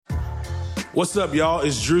What's up, y'all?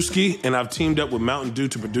 It's Drewski, and I've teamed up with Mountain Dew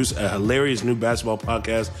to produce a hilarious new basketball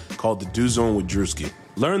podcast called The Dew Zone with Drewski.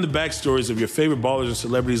 Learn the backstories of your favorite ballers and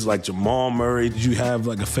celebrities like Jamal Murray. Did you have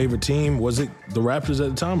like a favorite team? Was it the Raptors at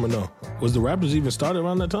the time or no? Was the Raptors even started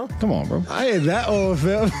around that time? Come on, bro. I ain't that old,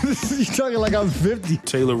 fam. You talking like I'm 50.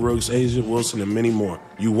 Taylor Rooks, Asia Wilson, and many more.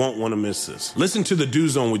 You won't want to miss this. Listen to The Dew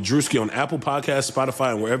Zone with Drewski on Apple Podcasts,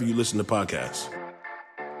 Spotify, and wherever you listen to podcasts.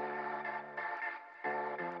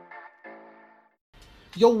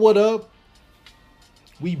 Yo, what up?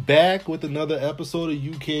 We back with another episode of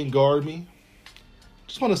You Can't Guard Me.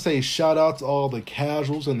 Just want to say shout out to all the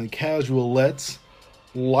casuals and the casualettes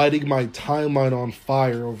lighting my timeline on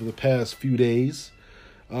fire over the past few days.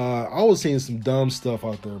 I was seeing some dumb stuff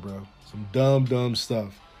out there, bro. Some dumb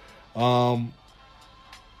stuff.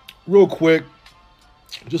 Real quick,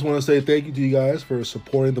 just want to say thank you to you guys for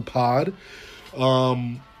supporting the pod.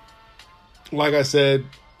 Like I said,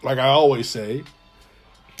 like I always say,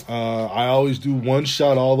 I always do one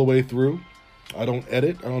shot all the way through. I don't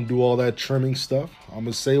edit. I don't do all that trimming stuff. I'm going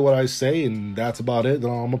to say what I say, and that's about it. Then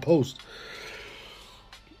I'm going to post.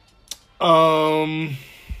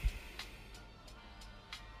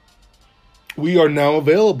 We are now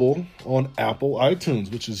available on Apple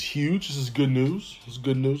iTunes, which is huge. This is good news. This is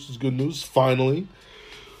good news. This is good news. Finally.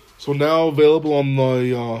 So now available on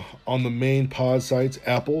the main pod sites,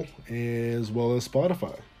 Apple, as well as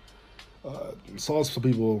Spotify. Saw some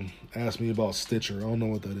people ask me about Stitcher. I don't know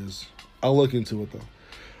what that is. I'll look into it though.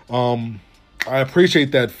 I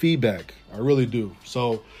appreciate that feedback. I really do.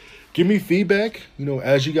 So give me feedback,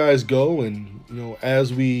 as you guys go and,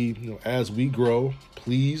 as we grow,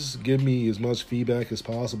 please give me as much feedback as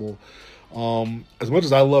possible. As much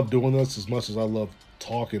as I love doing this, as much as I love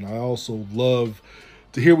talking, I also love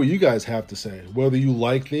to hear what you guys have to say, whether you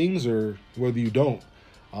like things or whether you don't.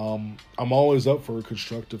 I'm always up for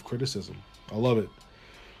constructive criticism. I love it.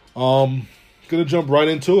 Gonna jump right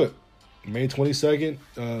into it. May 22nd,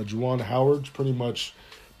 Juwan Howard's pretty much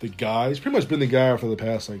the guy. He's pretty much been the guy for the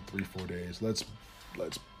past 3-4 days. Let's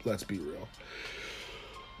be real.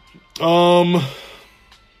 I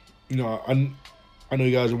know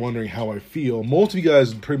you guys are wondering how I feel. Most of you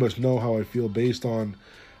guys pretty much know how I feel based on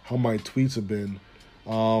how my tweets have been.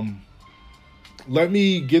 Let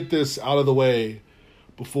me get this out of the way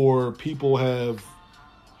before people have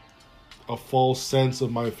a false sense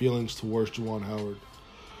of my feelings towards Juwan Howard.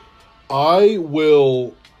 I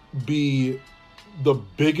will be the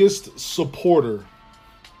biggest supporter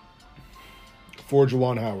for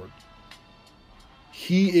Juwan Howard.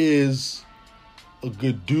 He is a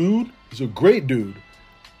good dude. He's a great dude.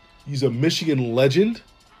 He's a Michigan legend.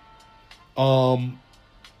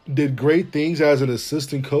 Did great things as an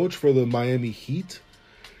assistant coach for the Miami Heat.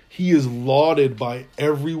 He is lauded by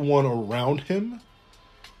everyone around him.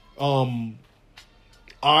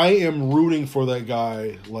 I am rooting for that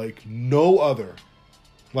guy like no other.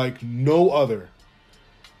 Like no other.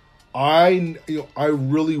 I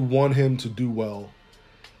really want him to do well.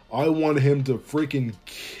 I want him to freaking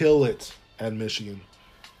kill it at Michigan.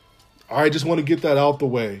 I just want to get that out the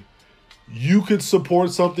way. You could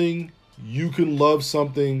support something, you can love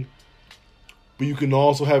something, but you can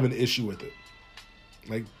also have an issue with it.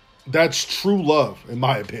 That's true love, in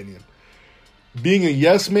my opinion. Being a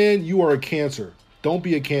yes man, you are a cancer. Don't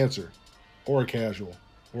be a cancer or a casual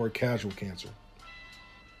cancer.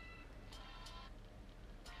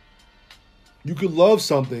 You could love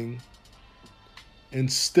something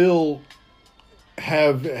and still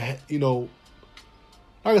have, I'm not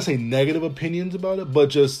going to say negative opinions about it,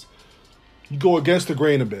 but just go against the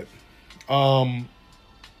grain a bit.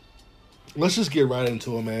 Let's just get right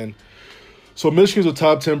into it, man. So Michigan's a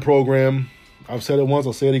top 10 program. I've said it once,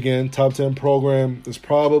 I'll say it again. Top 10 program is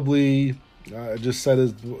probably, I just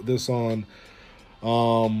said this on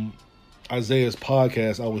Isaiah's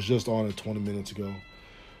podcast. I was just on it 20 minutes ago.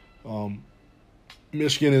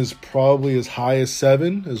 Michigan is probably as high as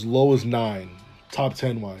 7, as low as 9, top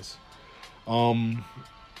 10 wise.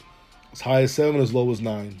 As high as 7, as low as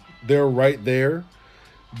 9. They're right there.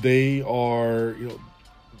 They are,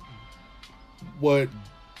 what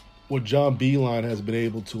John Beilein has been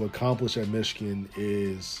able to accomplish at Michigan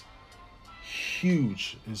is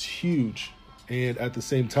huge. And at the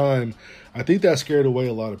same time, I think that scared away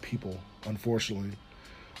a lot of people, unfortunately.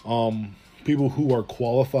 People who are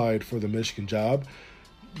qualified for the Michigan job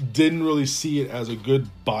didn't really see it as a good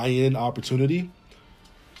buy-in opportunity.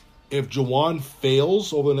 If Juwan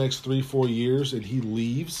fails over the next 3-4 years and he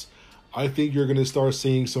leaves, I think you're going to start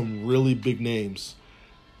seeing some really big names.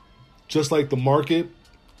 Just like the market,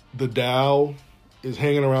 the Dow is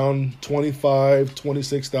hanging around 25,000,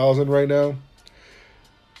 26,000 right now.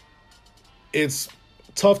 it's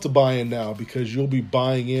tough to buy in now because you'll be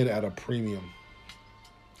buying in at a premium.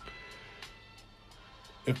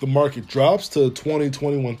 If the market drops to 20,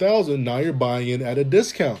 21,000, now you're buying in at a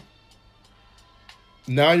discount.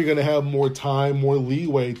 Now you're going to have more time, more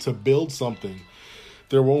leeway to build something.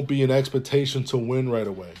 There won't be an expectation to win right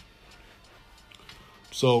away.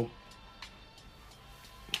 So,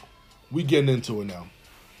 we getting into it now.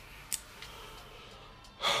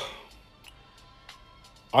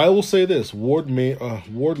 I will say this, Ward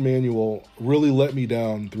Manuel really let me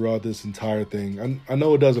down throughout this entire thing. I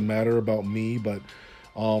know it doesn't matter about me, but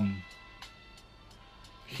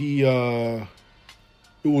it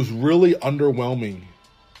was really underwhelming.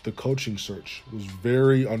 The coaching search was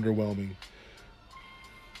very underwhelming.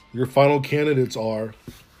 Your final candidates are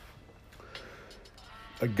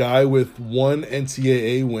a guy with one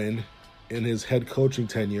NCAA win in his head coaching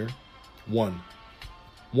tenure. One.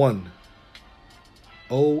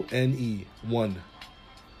 O-N-E. One.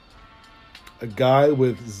 A guy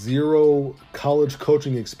with zero college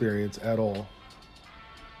coaching experience at all.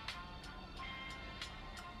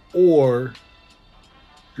 Or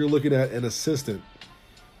you're looking at an assistant.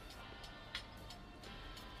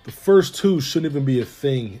 The first two shouldn't even be a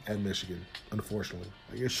thing at Michigan, unfortunately.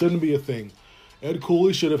 It shouldn't be a thing. Ed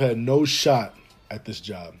Cooley should have had no shot at this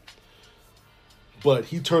job. But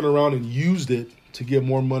he turned around and used it to get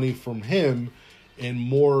more money from him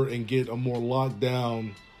and get a more locked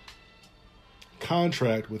down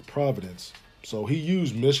contract with Providence. So he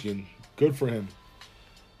used Michigan. Good for him.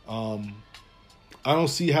 I don't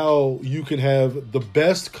see how you can have the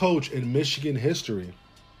best coach in Michigan history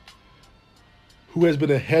who has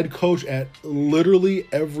been a head coach at literally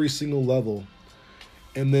every single level.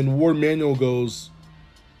 And then Ward Manuel goes,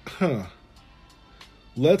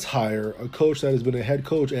 let's hire a coach that has been a head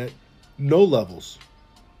coach at no levels.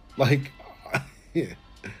 Like,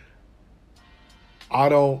 I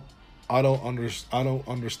don't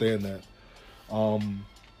understand that.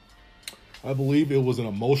 I believe it was an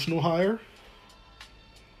emotional hire.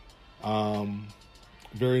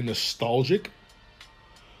 Very nostalgic.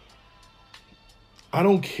 I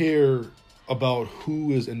don't care about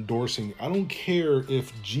who is endorsing. I don't care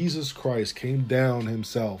if Jesus Christ came down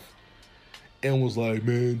himself and was like,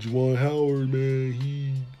 man, Juwan Howard, man,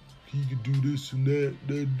 he could do this and that.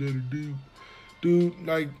 Dude,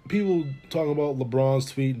 like, people talking about LeBron's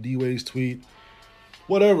tweet, D-Wade's tweet,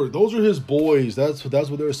 whatever. Those are his boys. That's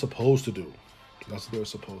what they're supposed to do. That's what they're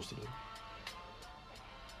supposed to do.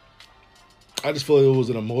 I just feel like it was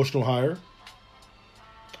an emotional hire.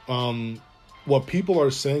 What people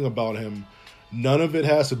are saying about him, none of it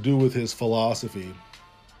has to do with his philosophy.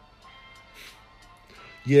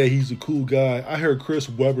 Yeah, he's a cool guy. I heard Chris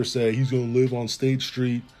Webber say he's going to live on State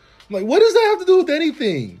Street. I'm like, what does that have to do with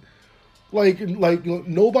anything? Like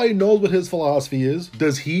nobody knows what his philosophy is.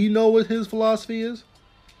 Does he know what his philosophy is?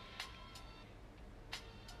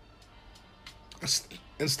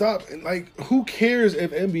 And stop. Like, who cares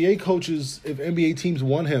if NBA teams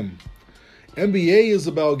want him? NBA is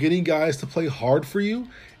about getting guys to play hard for you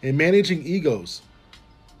and managing egos.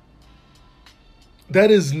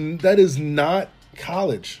 That is not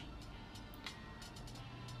college.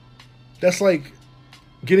 That's like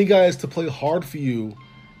getting guys to play hard for you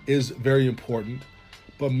is very important,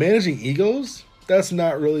 but managing egos, that's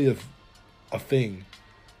not really a thing.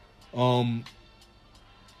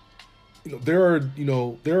 There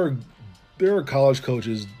are college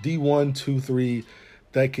coaches, D1, 2, 3,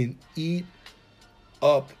 that can eat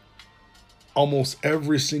up almost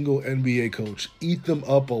every single NBA coach, eat them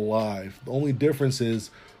up alive. The only difference is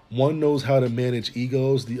one knows how to manage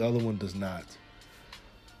egos, the other one does not.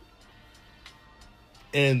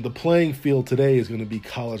 And the playing field today is going to be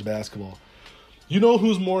college basketball. You know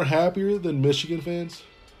who's more happier than Michigan fans?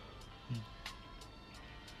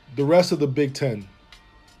 The rest of the Big Ten.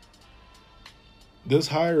 This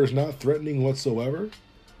hire is not threatening whatsoever.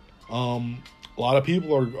 A lot of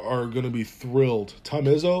people are going to be thrilled. Tom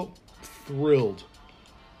Izzo, thrilled.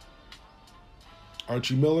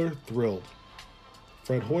 Archie Miller, thrilled.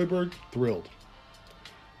 Fred Hoiberg, thrilled.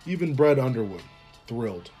 Even Brad Underwood,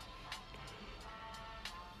 thrilled.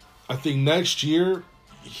 I think next year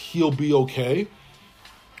he'll be okay.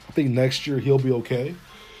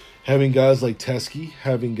 Having guys like Teskey,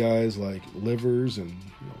 having guys like Livers and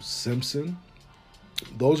Simpson,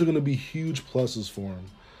 those are going to be huge pluses for him.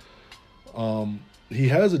 He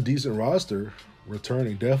has a decent roster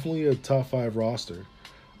returning, definitely a top 5 roster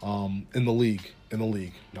in the league,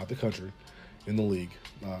 not the country, in the league.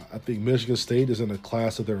 I think Michigan State is in a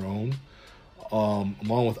class of their own.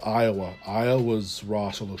 Along with Iowa. Iowa's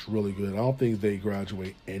roster looks really good. I don't think they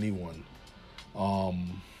graduate anyone.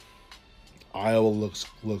 Iowa looks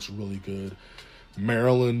really good.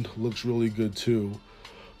 Maryland looks really good too.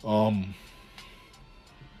 But,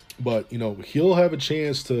 he'll have a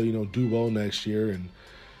chance to, do well next year. And,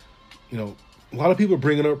 a lot of people are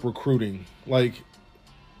bringing up recruiting. Like,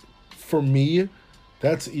 for me,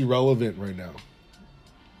 that's irrelevant right now.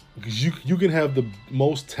 Because you can have the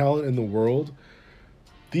most talent in the world.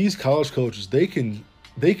 These college coaches, they can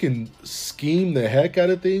scheme the heck out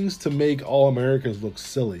of things to make All-Americans look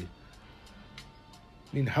silly.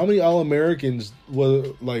 I mean, how many All-Americans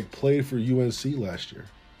played for UNC last year?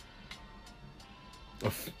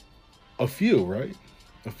 A few, right?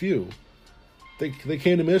 A few. They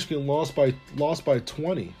came to Michigan, lost by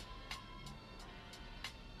 20.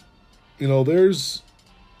 There's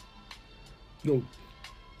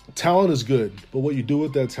talent is good, but what you do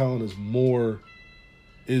with that talent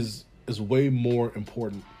is way more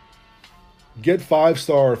important. Get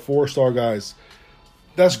 5-star, 4-star guys.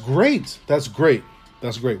 That's great. That's great.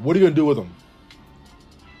 What are you going to do with them?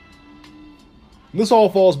 And this all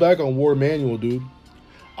falls back on Warde Manuel, dude.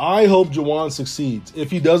 I hope Juwan succeeds. If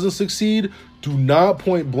he doesn't succeed, do not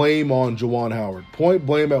point blame on Juwan Howard. Point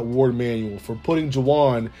blame at Warde Manuel for putting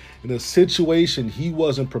Juwan in a situation he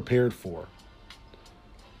wasn't prepared for.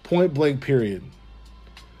 Point blank, period.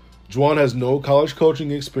 Juwan has no college coaching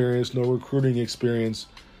experience, no recruiting experience,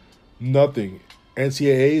 nothing.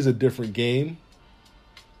 NCAA is a different game.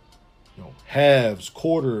 Halves,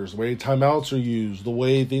 quarters, the way timeouts are used, the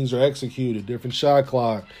way things are executed, different shot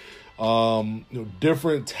clock,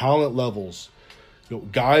 different talent levels.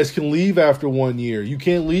 Guys can leave after 1 year. You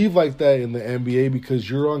can't leave like that in the NBA because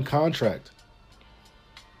you're on contract.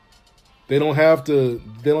 They don't have to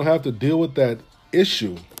deal with that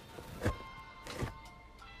issue.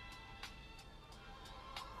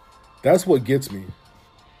 That's what gets me.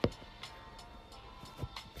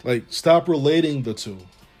 Stop relating the two.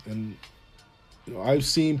 And I've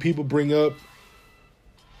seen people bring up,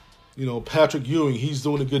 Patrick Ewing. He's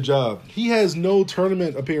doing a good job. He has no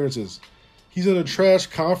tournament appearances. He's in a trash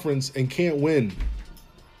conference and can't win.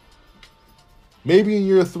 Maybe in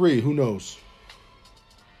year 3, who knows?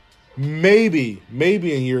 Maybe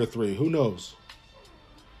in year 3, who knows?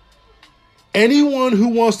 Anyone who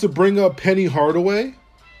wants to bring up Penny Hardaway,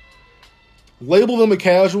 label them a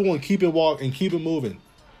casual and keep it moving.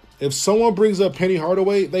 If someone brings up Penny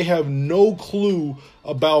Hardaway, they have no clue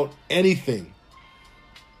about anything.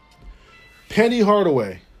 Penny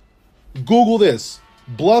Hardaway. Google this.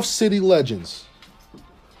 Bluff City Legends.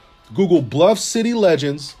 Google Bluff City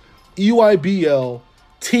Legends, EYBL,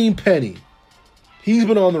 Team Penny. He's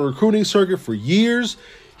been on the recruiting circuit for years.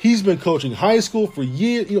 He's been coaching high school for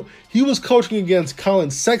years. He was coaching against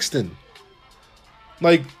Colin Sexton.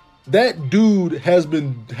 That dude has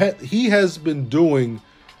been doing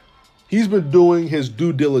his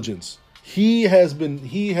due diligence. He's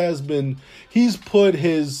put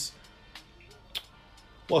his,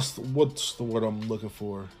 what's the word I'm looking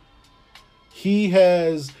for?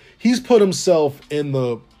 He's put himself in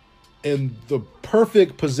the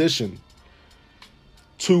perfect position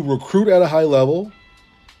to recruit at a high level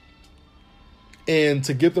and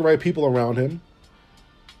to get the right people around him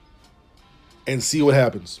and see what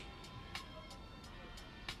happens.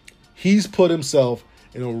 He's put himself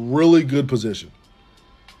in a really good position.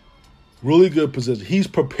 Really good position. He's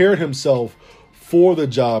prepared himself for the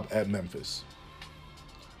job at Memphis.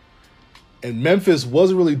 And Memphis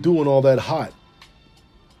wasn't really doing all that hot.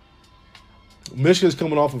 Michigan's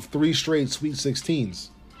coming off of 3 straight Sweet 16s.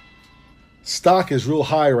 Stock is real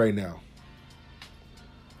high right now.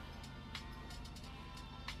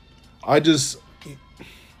 I'm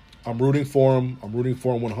rooting for him. I'm rooting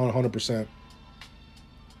for him 100%.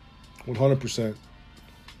 100%.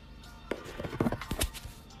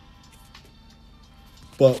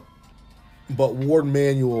 But Warde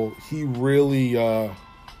Manuel, he really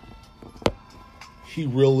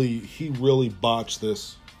botched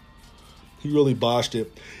this. He really botched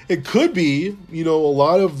it. It could be, a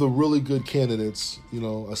lot of the really good candidates,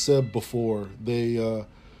 I said before, they're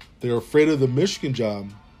afraid of the Michigan job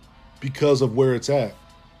because of where it's at.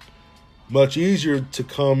 Much easier to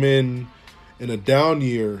come in a down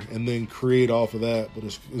year and then create off of that, but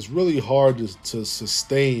it's really hard to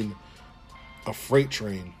sustain a freight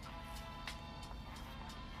train.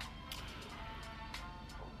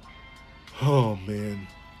 Oh, man.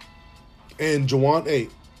 And Juwan, hey,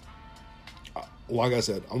 like I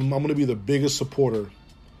said, I'm going to be the biggest supporter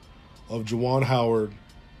of Juwan Howard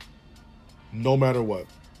no matter what.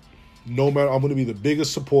 I'm going to be the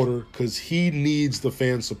biggest supporter because he needs the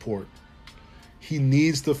fan support. He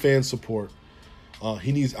needs the fan support.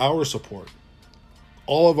 He needs our support.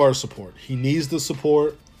 All of our support. He needs the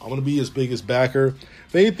support. I'm going to be his biggest backer.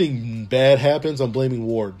 If anything bad happens, I'm blaming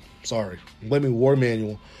Ward. Sorry. I'm blaming Ward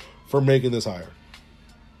Manuel for making this hire.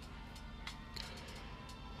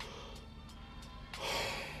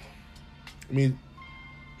 I mean,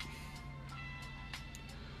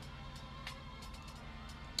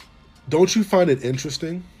 don't you find it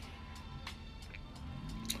interesting?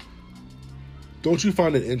 Don't you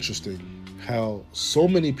find it interesting how so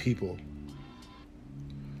many people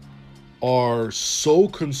are so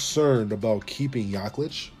concerned about keeping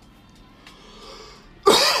Yaklich?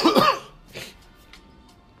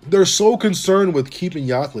 They're so concerned with keeping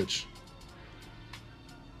Yaklich.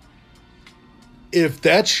 If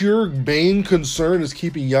that's your main concern is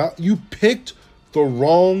keeping Yaklich, you picked the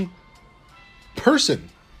wrong person.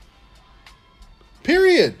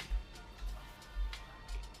 Period.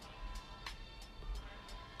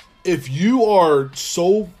 If you are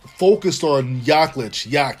so focused on Yaklich,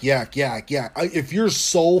 if you're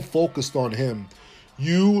so focused on him,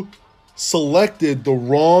 you selected the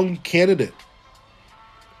wrong candidate.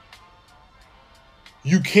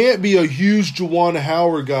 You can't be a huge Juwan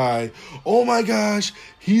Howard guy. Oh my gosh,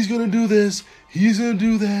 he's going to do this. He's going to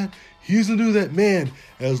do that. He's going to do that. Man,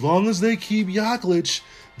 as long as they keep Yaklich,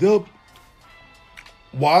 they'll...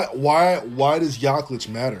 Why does Yaklich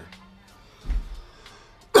matter?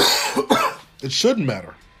 It shouldn't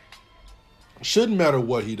matter. It shouldn't matter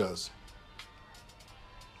what he does.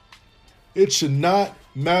 It should not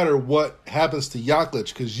matter what happens to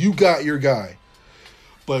Yaklich because you got your guy.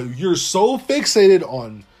 But you're so fixated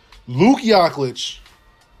on Luke Yaklich,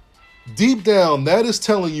 deep down, that is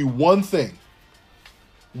telling you one thing.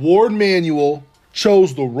 Ward Manuel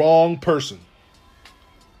chose the wrong person.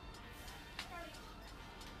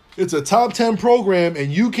 It's a top 10 program,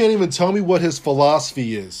 and you can't even tell me what his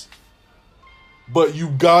philosophy is. But you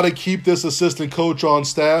got to keep this assistant coach on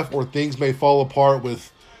staff, or things may fall apart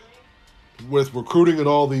with recruiting and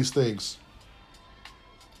all these things.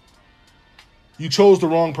 You chose the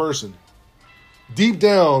wrong person. Deep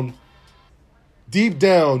down,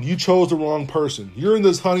 you chose the wrong person. You're in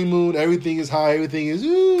this honeymoon. Everything is high. Everything is,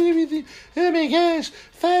 everything. Oh my gosh,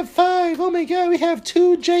 5'5". Oh my God, we have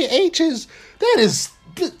 2 JHs. That is,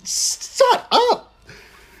 shut up.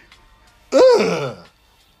 Ugh.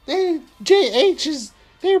 JHs,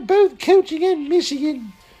 they're both coaching in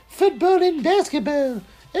Michigan, football and basketball.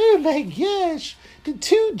 Oh my gosh, the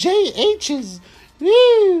 2 JHs.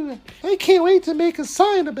 Woo! I can't wait to make a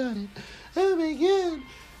sign about it. Oh my God.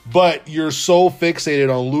 But you're so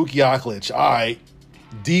fixated on Luke Yaklich. All right.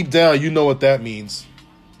 Deep down, you know what that means.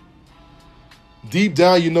 Deep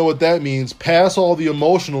down, you know what that means. Past all the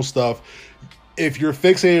emotional stuff. If you're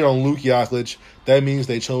fixated on Luke Yaklich, that means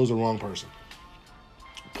they chose the wrong person.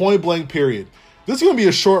 Point blank, period. This is going to be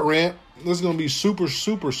a short rant. This is going to be super,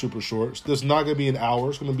 super, super short. This is not going to be an hour.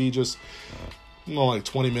 It's going to be just, like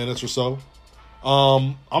 20 minutes or so.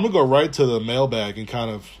 I'm going to go right to the mailbag and kind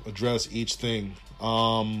of address each thing.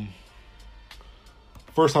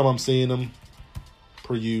 First time I'm seeing them,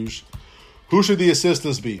 per usual. Who should the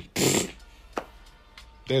assistants be?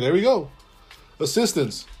 There we go.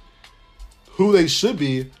 Assistants. Who they should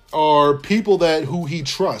be are people who he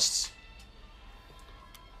trusts.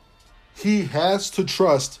 He has to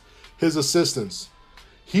trust his assistants.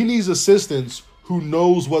 He needs assistants who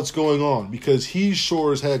knows what's going on because he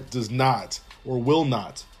sure as heck does not or will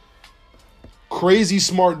not. Crazy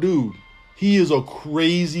smart dude. He is a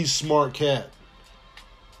crazy smart cat.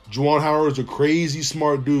 Juwan Howard is a crazy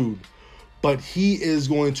smart dude. But he is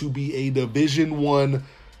going to be a Division I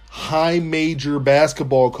high major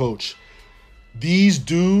basketball coach. These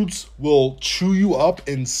dudes will chew you up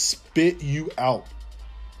and spit you out.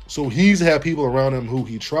 So he's to have people around him who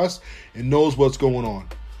he trusts and knows what's going on.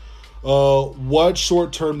 What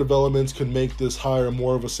short-term developments could make this hire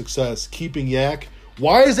more of a success? Keeping Yak.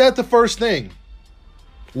 Why is that the first thing?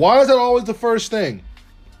 Why is that always the first thing?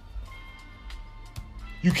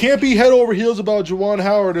 You can't be head over heels about Juwan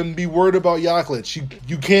Howard and be worried about Yaklich.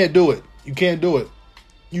 You can't do it. You can't do it.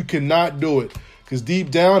 You cannot do it. Because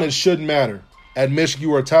deep down, it shouldn't matter. At Michigan,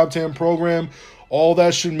 you are a top 10 program. All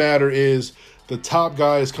that should matter is the top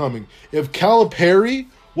guy is coming. If Calipari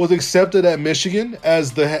was accepted at Michigan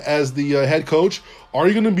as the head coach, are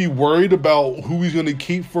you going to be worried about who he's going to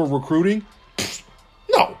keep for recruiting?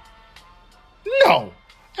 No. No.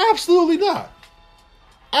 Absolutely not.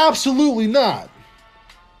 Absolutely not.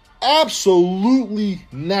 Absolutely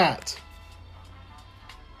not.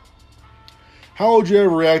 How would you ever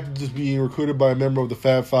react to being recruited by a member of the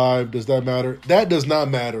Fab Five? Does that matter? That does not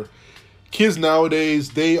matter. Kids nowadays,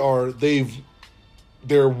 they're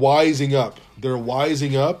wising up. They're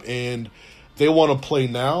wising up, and They want to play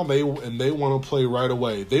now. They want to play right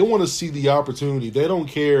away. They want to see the opportunity. They don't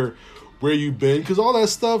care where you've been, because all that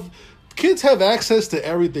stuff, kids have access to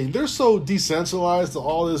everything. They're so decentralized to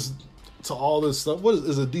all this stuff. What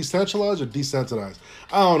is it, decentralized or desensitized?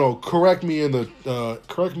 I don't know. Correct me in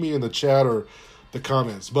the chat or the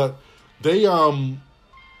comments. But they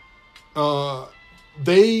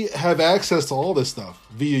have access to all this stuff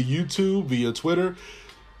via YouTube, via Twitter,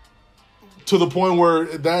 to the point where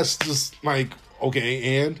that's just like,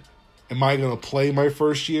 okay, and am I going to play my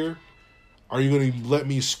first year? Are you going to let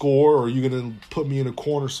me score, or are you going to put me in a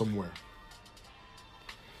corner somewhere?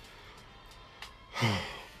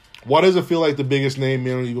 Why does it feel like the biggest name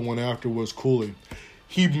Maryland even went after was Cooley?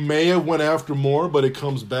 He may have went after more, but it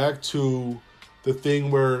comes back to the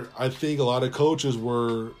thing where I think a lot of coaches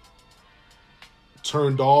were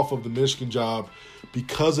turned off of the Michigan job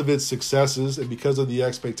because of its successes and because of the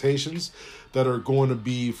expectations that are going to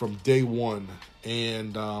be from day one.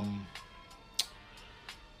 And I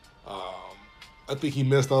think he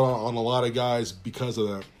missed out on a lot of guys because of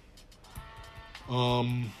that.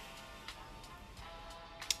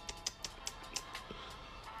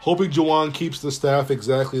 Hoping Juwan keeps the staff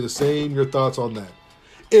exactly the same. Your thoughts on that?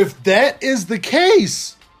 If that is the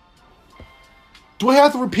case, do I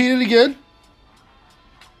have to repeat it again?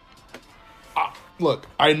 Look,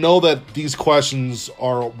 I know that these questions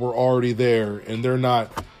were already there and they're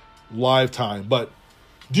not live time, but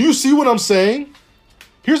do you see what I'm saying?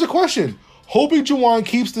 Here's a question. Hoping Juwan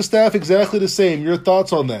keeps the staff exactly the same. Your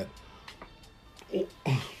thoughts on that?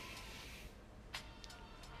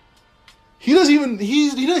 He doesn't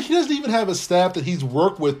even have a staff that he's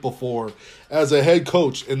worked with before as a head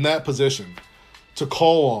coach in that position to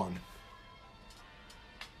call on.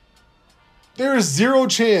 There is zero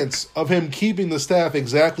chance of him keeping the staff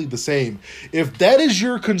exactly the same. If that is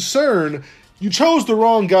your concern, you chose the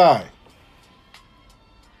wrong guy.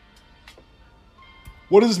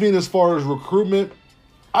 What does this mean as far as recruitment?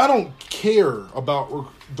 I don't care about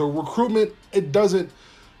the recruitment. It doesn't.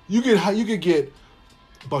 You could get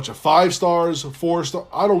a bunch of 5 stars, 4 stars.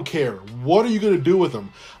 I don't care. What are you going to do with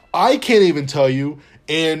them? I can't even tell you,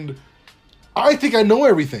 and I think I know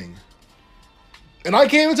everything. And I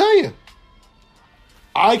can't even tell you.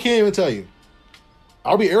 I can't even tell you.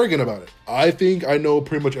 I'll be arrogant about it. I think I know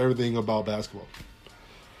pretty much everything about basketball.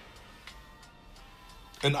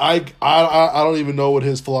 And I don't even know what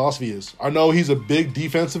his philosophy is. I know he's a big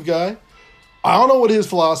defensive guy. I don't know what his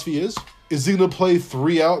philosophy is. Is he going to play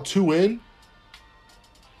 3 out, 2 in?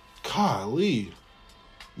 Golly.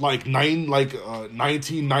 Like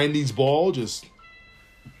 1990s ball, just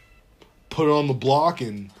put it on the block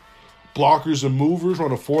and blockers and movers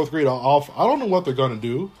on a 4th grade off. I don't know what they're going to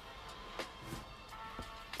do.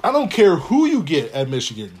 I don't care who you get at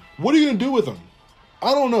Michigan. What are you going to do with them?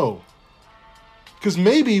 I don't know. Because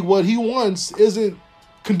maybe what he wants isn't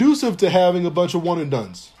conducive to having a bunch of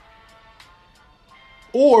one-and-dones.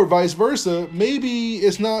 Or vice versa, maybe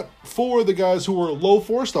it's not for the guys who are low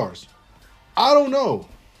 4 stars. I don't know.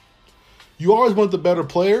 You always want the better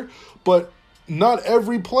player, but not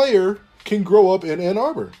every player can grow up in Ann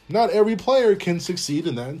Arbor. Not every player can succeed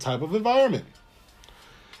in that type of environment.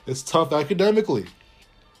 It's tough academically.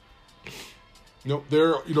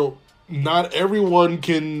 Not everyone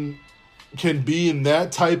can be in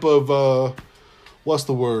that type of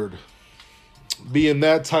be in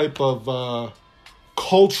that type of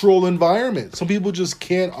cultural environment. Some people just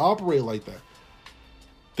can't operate like that.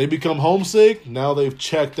 They become homesick. Now they've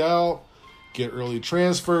checked out, get early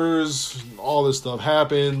transfers, all this stuff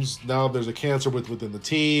happens. Now there's a cancer within the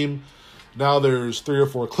team. Now there's 3 or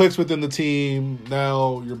 4 clicks within the team.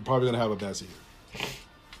 Now you're probably going to have a bad season.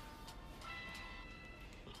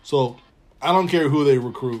 So I don't care who they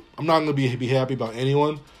recruit. I'm not going to be happy about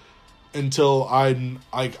anyone until I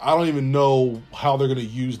don't even know how they're going to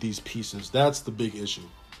use these pieces. That's the big issue.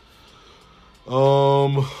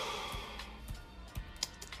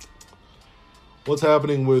 What's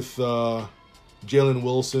happening with Jalen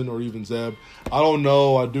Wilson or even Zeb? I don't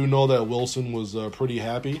know. I do know that Wilson was pretty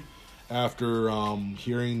happy after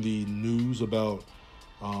hearing the news about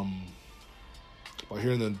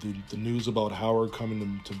the news about Howard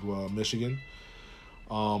coming to Michigan.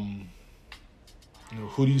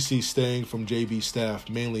 Who do you see staying from JB staff?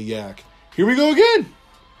 Mainly Yak. Here we go again.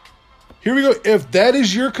 Here we go. If that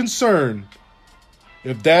is your concern,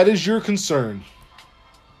 you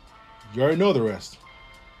already know the rest.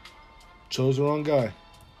 Chose the wrong guy.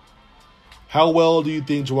 How well do you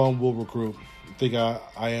think Juwan will recruit? I think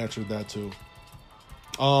I answered that too.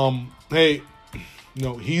 Hey,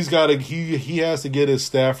 he's got to he has to get his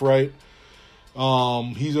staff right.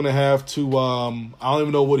 He's gonna have to. I don't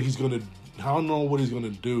even know I don't know what he's gonna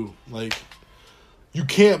do. Like, you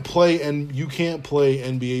can't play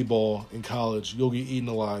NBA ball in college. You'll get eaten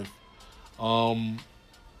alive.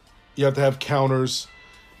 You have to have counters.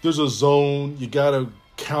 There's a zone. You gotta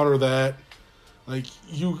counter that.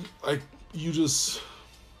 You just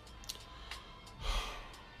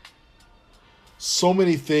so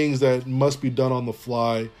many things that must be done on the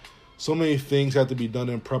fly. So many things have to be done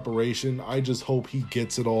in preparation. I just hope he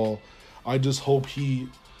gets it all. I just hope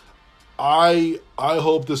I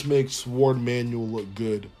hope this makes Ward Manuel look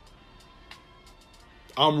good.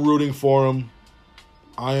 I'm rooting for him.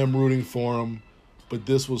 I am rooting for him. But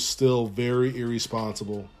this was still very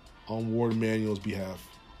irresponsible on Ward Manuel's behalf.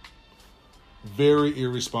 Very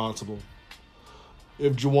irresponsible.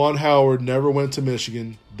 If Juwan Howard never went to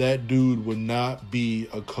Michigan, that dude would not be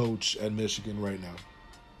a coach at Michigan right now.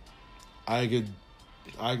 I could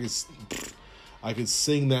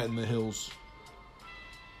sing that in the hills.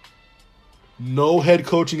 No head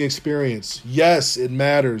coaching experience. Yes, it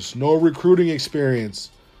matters. No recruiting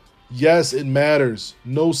experience. Yes, it matters.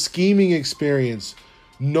 No scheming experience.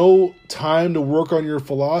 No time to work on your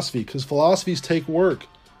philosophy, because philosophies take work.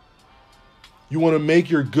 You want to make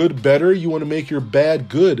your good better. You want to make your bad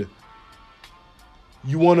good.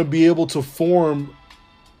 You want to be able to form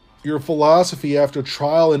your philosophy after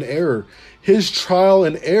trial and error. His trial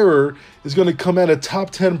and error is going to come at a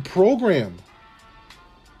top 10 program.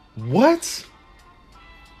 What?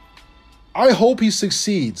 I hope he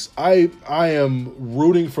succeeds. I am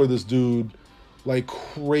rooting for this dude like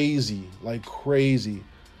crazy.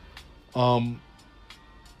 I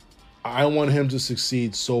want him to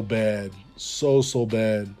succeed so bad. So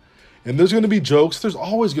bad. And there's going to be jokes. There's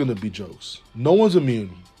always going to be jokes. No one's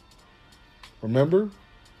immune. Remember?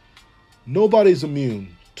 Nobody's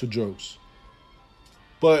immune to jokes.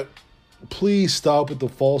 But please stop with the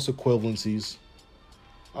false equivalencies.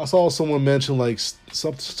 I saw someone mention like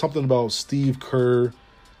something about Steve Kerr,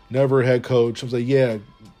 never head coach. I was like, yeah,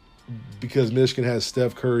 because Michigan has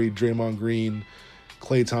Steph Curry, Draymond Green,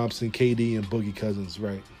 Klay Thompson, KD, and Boogie Cousins,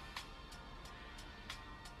 right?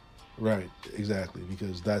 Right, exactly,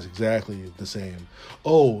 because that's exactly the same.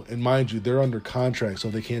 Oh, and mind you, they're under contract, so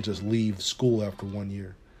they can't just leave school after 1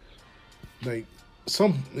 year. Like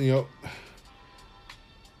a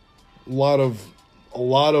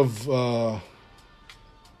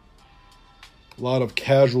lot of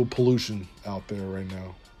casual pollution out there right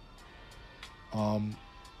now.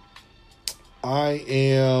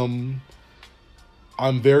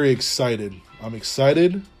 I'm very excited. I'm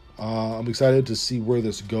excited to see where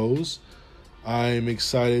this goes. I'm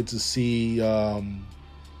excited to see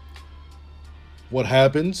what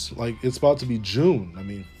happens. Like, it's about to be June. I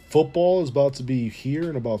mean, football is about to be here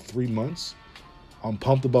in about 3 months. I'm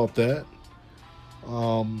pumped about that.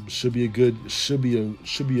 Should be a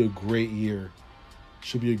great year.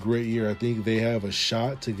 Should be a great year. I think they have a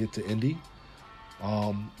shot to get to Indy.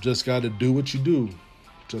 Just got to do what you do.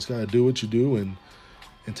 Just got to do what you do and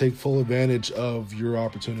take full advantage of your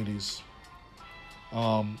opportunities.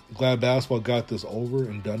 Glad basketball got this over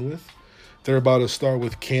and done with. They're about to start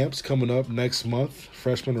with camps coming up next month.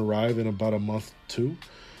 Freshmen arrive in about a month, too.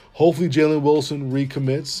 Hopefully Jalen Wilson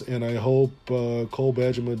recommits, and I hope Cole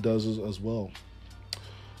Benjamin does as well.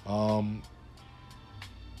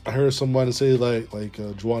 I heard somebody say like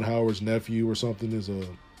Juwan Howard's nephew or something is a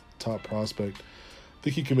top prospect. I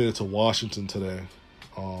think he committed to Washington today.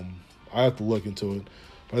 I have to look into it,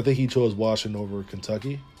 but I think he chose Washington over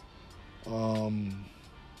Kentucky.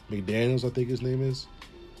 McDaniels, I think his name is.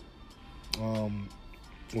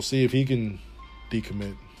 We'll see if he can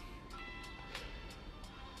decommit.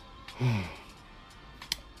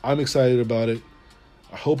 I'm excited about it.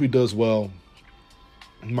 I hope he does well.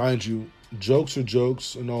 Mind you, jokes are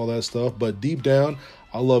jokes and all that stuff, but deep down,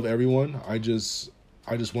 I love everyone. I just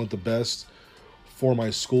want the best for my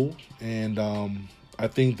school, and I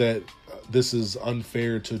think that this is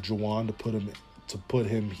unfair to Juwan to put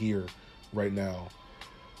him here right now,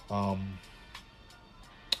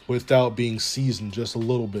 without being seasoned just a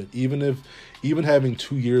little bit. Even having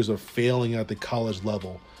 2 years of failing at the college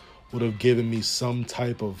level would have given me some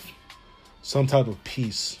type of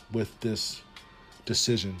peace with this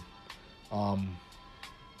decision.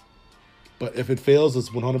 But if it fails, it's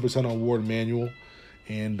 100% on Ward Manuel,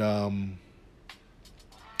 and I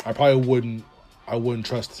probably wouldn't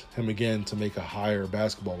trust him again to make a hire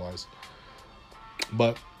basketball-wise.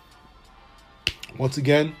 But once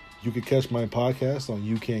again, you can catch my podcast on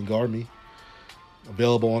You Can't Guard Me,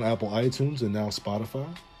 available on Apple iTunes and now Spotify.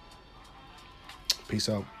 Peace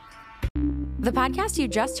out. The podcast you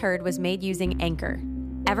just heard was made using Anchor.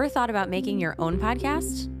 Ever thought about making your own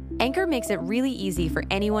podcast? Anchor makes it really easy for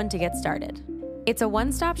anyone to get started. It's a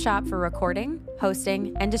one-stop shop for recording,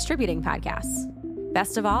 hosting, and distributing podcasts.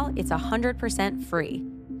 Best of all, it's 100% free.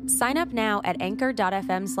 Sign up now at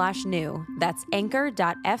anchor.fm/new. That's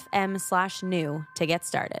anchor.fm/new to get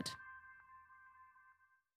started.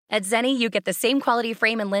 At Zenni, you get the same quality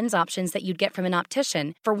frame and lens options that you'd get from an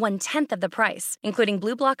optician for 1/10 of the price, including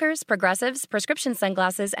blue blockers, progressives, prescription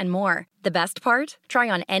sunglasses, and more. The best part? Try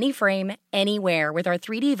on any frame, anywhere with our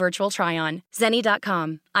 3D virtual try-on.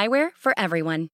 Zenni.com. Eyewear for everyone.